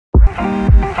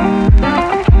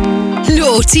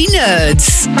Naughty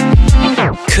Nerds.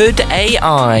 Could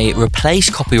AI replace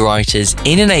copywriters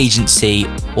in an agency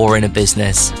or in a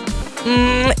business?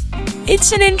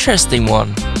 It's an interesting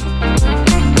one.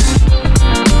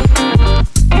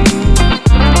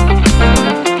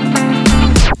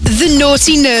 The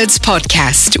Naughty Nerds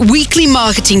Podcast. Weekly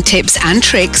marketing tips and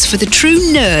tricks for the true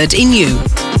nerd in you.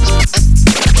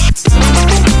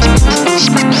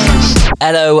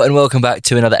 Hello and welcome back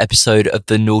to another episode of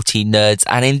the Naughty Nerds.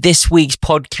 And in this week's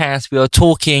podcast, we are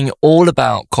talking all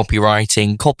about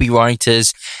copywriting,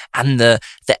 copywriters, and the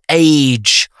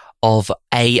age of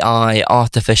AI,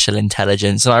 artificial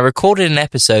intelligence. And I recorded an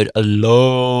episode a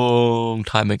long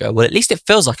time ago. Well, at least it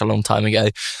feels like a long time ago,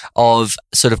 of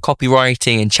sort of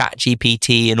copywriting and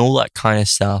ChatGPT and all that kind of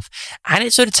stuff. And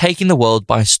it's sort of taking the world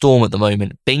by storm at the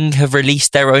moment. Bing have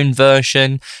released their own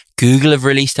version. Google have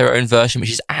released their own version,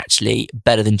 which is actually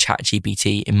better than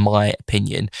ChatGPT, in my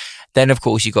opinion. Then, of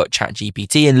course, you've got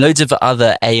ChatGPT and loads of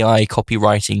other AI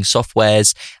copywriting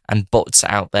softwares and bots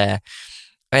out there.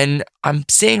 And I'm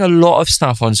seeing a lot of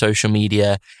stuff on social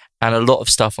media and a lot of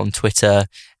stuff on Twitter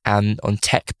and on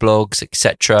tech blogs,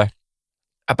 etc.,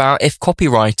 about if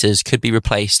copywriters could be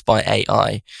replaced by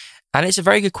AI. And it's a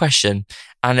very good question.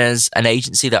 And as an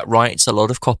agency that writes a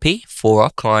lot of copy for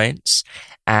our clients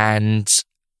and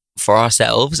for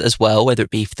ourselves as well, whether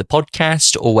it be for the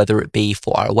podcast or whether it be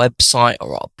for our website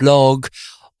or our blog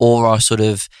or our sort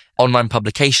of online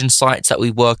publication sites that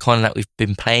we work on that we've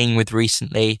been playing with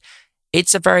recently,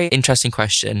 it's a very interesting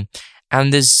question.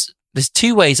 And there's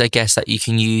two ways, I guess, that you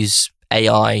can use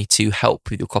AI to help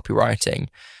with your copywriting.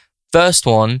 First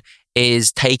one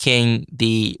is taking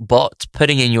the bot,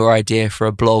 putting in your idea for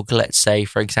a blog, let's say,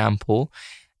 for example,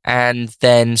 and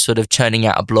then sort of churning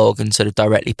out a blog and sort of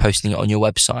directly posting it on your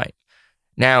website.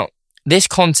 Now, this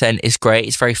content is great.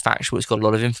 It's very factual. It's got a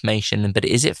lot of information, but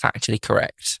is it factually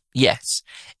correct? Yes.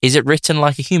 Is it written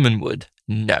like a human would?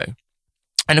 No.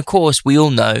 And of course, we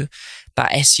all know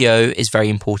that SEO is very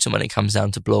important when it comes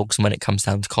down to blogs and when it comes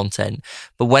down to content.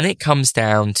 But when it comes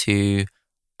down to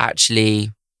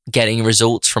actually getting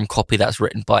results from copy that's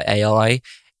written by AI,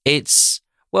 I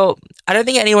don't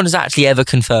think anyone has actually ever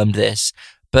confirmed this.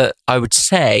 But I would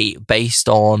say, based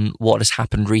on what has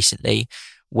happened recently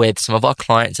with some of our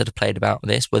clients that have played about with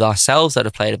this, with ourselves that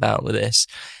have played about with this,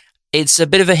 it's a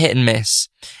bit of a hit and miss.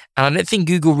 And I don't think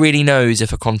Google really knows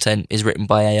if a content is written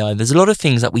by AI. There's a lot of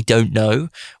things that we don't know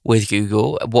with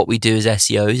Google. What we do as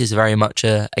SEOs is very much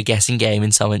a guessing game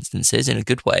in some instances, in a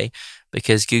good way,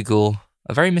 because Google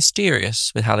are very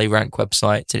mysterious with how they rank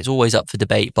websites. And it's always up for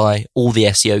debate by all the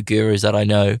SEO gurus that I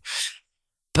know.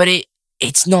 But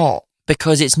it's not.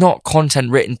 Because it's not content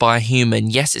written by a human.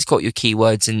 Yes, it's got your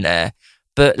keywords in there.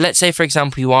 But let's say, for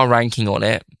example, you are ranking on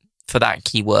it for that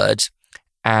keyword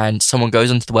and someone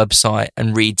goes onto the website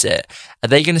and reads it. Are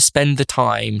they going to spend the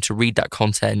time to read that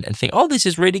content and think, oh, this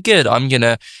is really good, I'm going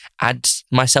to add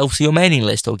myself to your mailing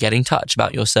list or get in touch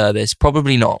about your service?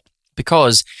 Probably not.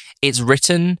 Because it's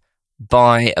written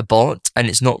by a bot and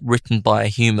it's not written by a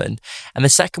human. And the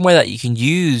second way that you can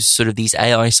use sort of these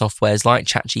AI softwares like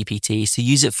ChatGPT is to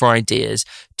use it for ideas,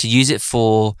 to use it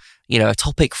for, a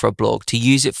topic for a blog, to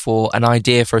use it for an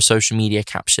idea for a social media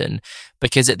caption.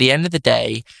 Because at the end of the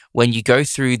day, when you go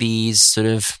through these sort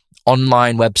of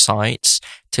online websites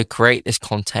to create this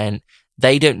content,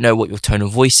 they don't know what your tone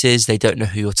of voice is. They don't know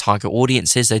who your target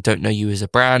audience is. They don't know you as a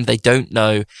brand. They don't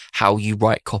know how you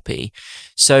write copy.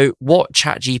 So what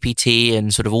ChatGPT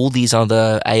and sort of all these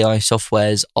other AI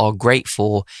softwares are great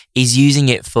for is using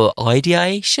it for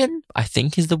ideation, I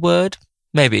think is the word.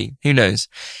 Maybe, who knows?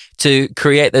 To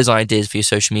create those ideas for your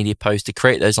social media posts, to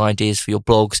create those ideas for your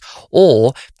blogs,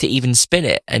 or to even spin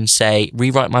it and say,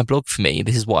 rewrite my blog for me.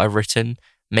 This is what I've written.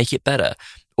 Make it better.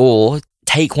 Or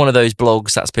take one of those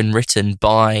blogs that's been written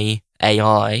by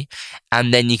AI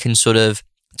and then you can sort of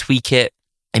tweak it,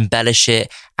 embellish it,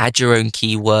 add your own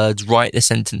keywords, write the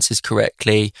sentences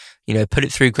correctly, put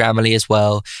it through Grammarly as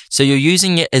well. So you're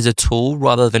using it as a tool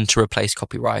rather than to replace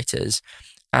copywriters.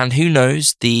 And who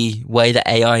knows, the way that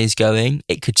AI is going,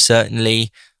 it could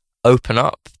certainly open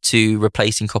up to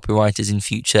replacing copywriters in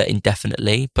future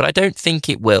indefinitely, but I don't think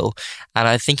it will. And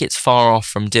I think it's far off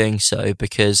from doing so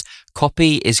because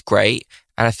copy is great.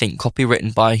 And I think copy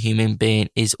written by a human being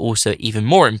is also even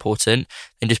more important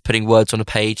than just putting words on a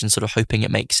page and sort of hoping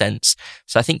it makes sense.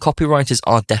 So I think copywriters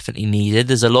are definitely needed.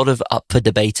 There's a lot of up for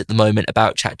debate at the moment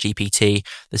about ChatGPT.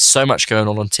 There's so much going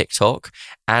on TikTok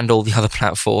and all the other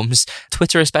platforms.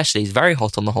 Twitter especially is very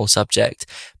hot on the whole subject.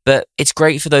 But it's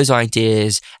great for those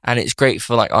ideas and it's great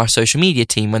for like our social media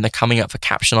team when they're coming up for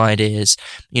caption ideas.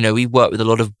 We work with a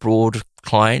lot of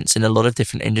clients in a lot of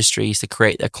different industries to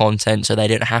create their content so they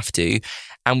don't have to.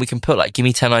 And we can put like, give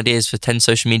me 10 ideas for 10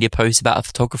 social media posts about a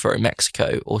photographer in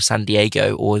Mexico or San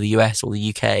Diego or the US or the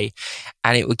UK.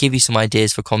 And it will give you some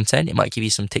ideas for content. It might give you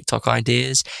some TikTok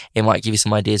ideas. It might give you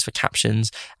some ideas for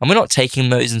captions. And we're not taking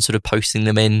those and sort of posting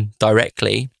them in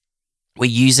directly. We're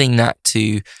using that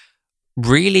to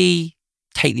really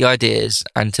take the ideas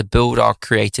and to build our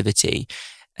creativity.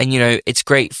 And, it's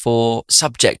great for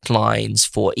subject lines,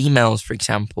 for emails, for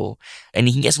example. And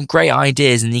you can get some great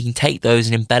ideas and you can take those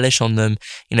and embellish on them,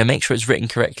 make sure it's written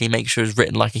correctly, make sure it's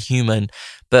written like a human.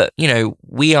 But,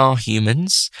 we are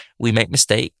humans. We make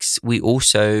mistakes. We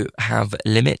also have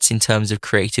limits in terms of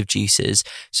creative juices.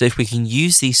 So if we can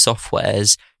use these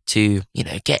softwares to,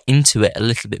 get into it a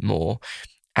little bit more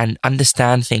and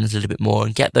understand things a little bit more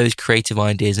and get those creative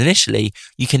ideas initially,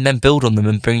 you can then build on them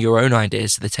and bring your own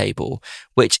ideas to the table,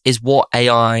 which is what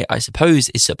AI, I suppose,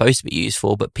 is supposed to be used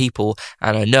for. But people,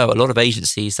 and I know a lot of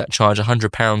agencies that charge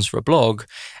 £100 for a blog,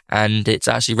 and it's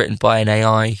actually written by an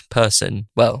AI person,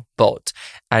 bot,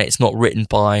 and it's not written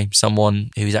by someone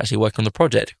who's actually working on the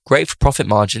project. Great for profit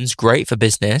margins, great for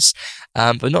business,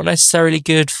 but not necessarily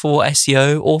good for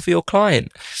SEO or for your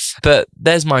client. But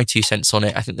there's my 2 cents on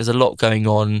it. I think there's a lot going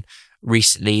on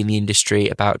recently in the industry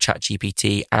about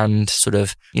ChatGPT and sort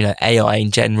of, AI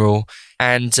in general.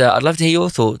 And I'd love to hear your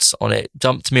thoughts on it.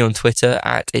 Jump to me on Twitter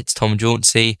at It's Tom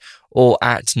Jauncey or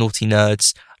at Naughty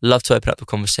Nerds. Love to open up the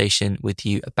conversation with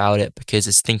you about it because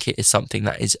I think it is something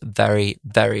that is very,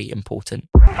 very important.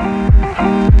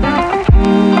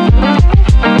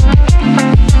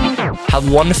 Have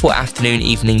a wonderful afternoon,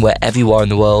 evening, wherever you are in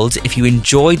the world. If you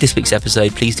enjoyed this week's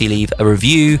episode, please do leave a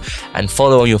review and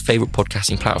follow on your favorite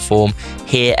podcasting platform.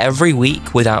 Here every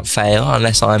week without fail,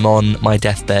 unless I'm on my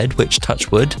deathbed, which, touch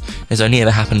wood, has only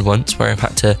ever happened once where I've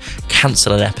had to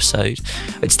cancel an episode.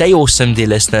 But stay awesome, dear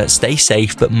listener. Stay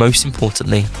safe, but most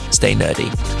importantly, stay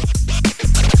nerdy.